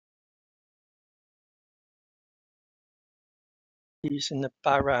using the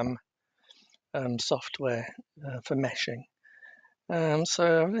Baram software for meshing.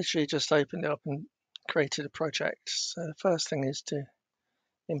 So I've literally just opened it up and created a project. So the first thing is to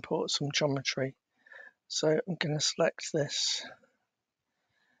import some geometry. So I'm going to select this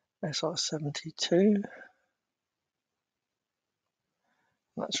SR72.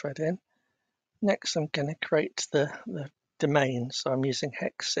 That's read in. Next, I'm going to create the domain. So I'm using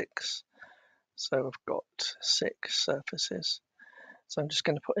hex 6. So I've got 6 surfaces. So I'm just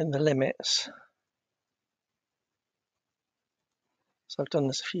going to put in the limits. So I've done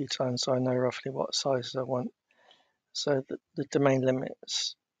this a few times, so I know roughly what sizes I want. So the domain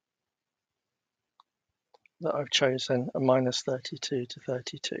limits that I've chosen are -32 to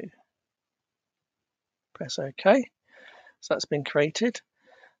 32. Press OK. So that's been created.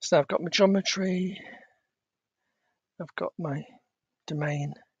 So now I've got my geometry. I've got my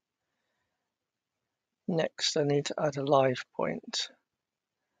domain. Next, I need to add a live point.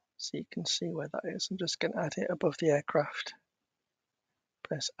 So you can see where that is. I'm just going to add it above the aircraft.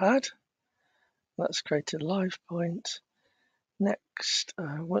 Press add. That's created a live point. Next,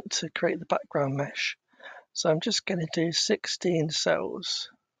 I want to create the background mesh. So I'm just going to do 16 cells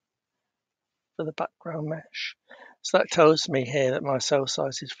for the background mesh. So that tells me here that my cell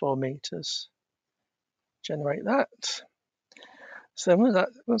size is 4 meters. Generate that. So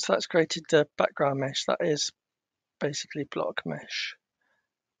once that's created the background mesh, that is basically block mesh.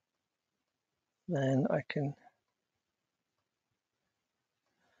 Then I can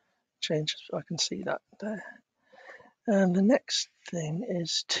change, I can see that there. And the next thing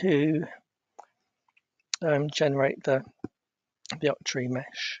is to generate the octree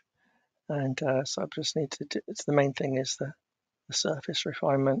mesh. And so I just need to do, it's the main thing is the surface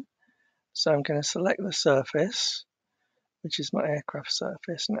refinement. So I'm going to select the surface, which is my aircraft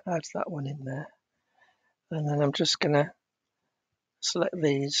surface, and add that one in there. And then I'm just going to select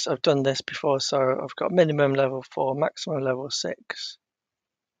these. I've done this before, so I've got minimum level 4, maximum level 6,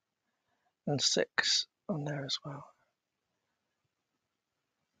 and 6 on there as well.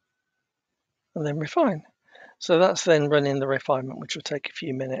 And then refine. So that's then running the refinement, which will take a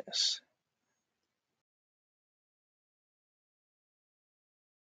few minutes.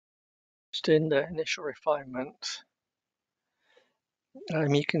 Just doing the initial refinement.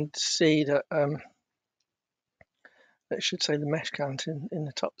 You can see that it should say the mesh count in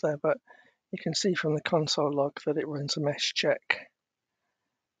the top there, but you can see from the console log that it runs a mesh check.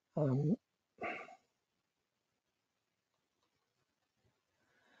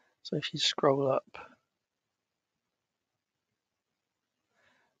 So if you scroll up,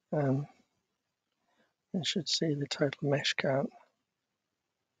 you should see the total mesh count,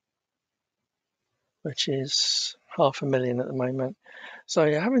 which is 500,000 at the moment. So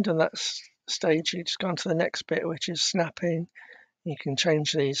yeah, having done that stage, you just go on to the next bit, which is snapping. You can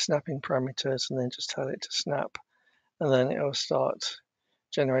change these snapping parameters and then just tell it to snap, and then it will start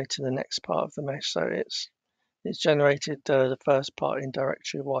generating the next part of the mesh. So it's generated the first part in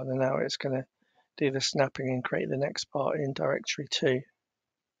directory 1, and now it's going to do the snapping and create the next part in directory 2.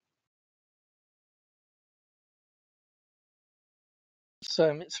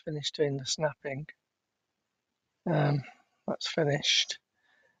 So it's finished doing the snapping. That's finished.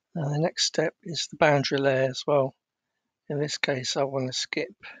 The next step is the boundary layer as well. In this case, I want to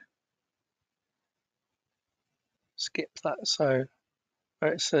skip that. So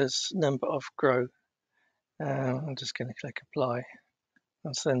where it says number of grow, I'm just going to click apply.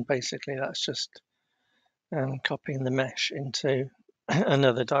 And so then basically that's just copying the mesh into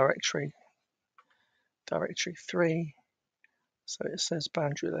another directory, directory 3. So it says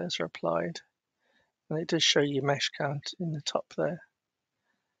boundary layers are applied. And it does show you mesh count in the top there.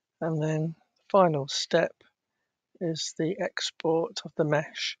 And then the final step is the export of the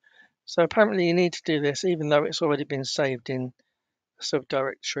mesh. So apparently you need to do this even though it's already been saved in a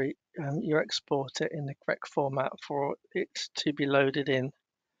subdirectory. You export it in the correct format for it to be loaded in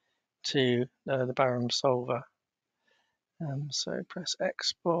to the Baram solver. So press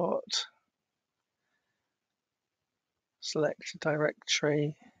export, select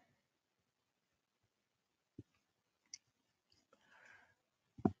directory,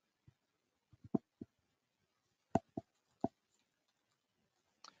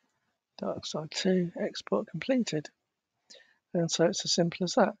 darkstar 2, export completed. And so it's as simple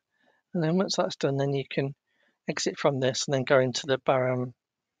as that. And then once that's done, then you can exit from this and then go into the Baram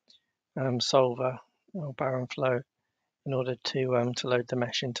solver or Baram flow in order to load the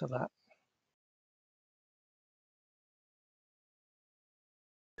mesh into that.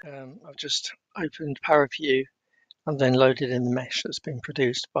 I've just opened ParaView and then loaded in the mesh that's been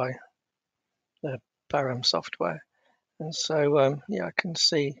produced by the Baram software. And so yeah, I can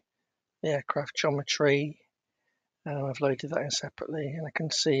see the aircraft geometry. I've loaded that in separately, and I can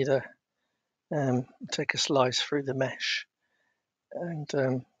see the take a slice through the mesh and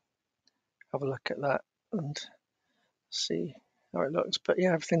have a look at that and see how it looks. But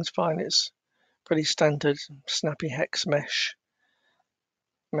yeah, everything's fine. It's pretty standard snappy hex mesh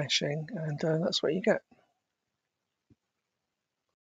meshing, and that's what you get.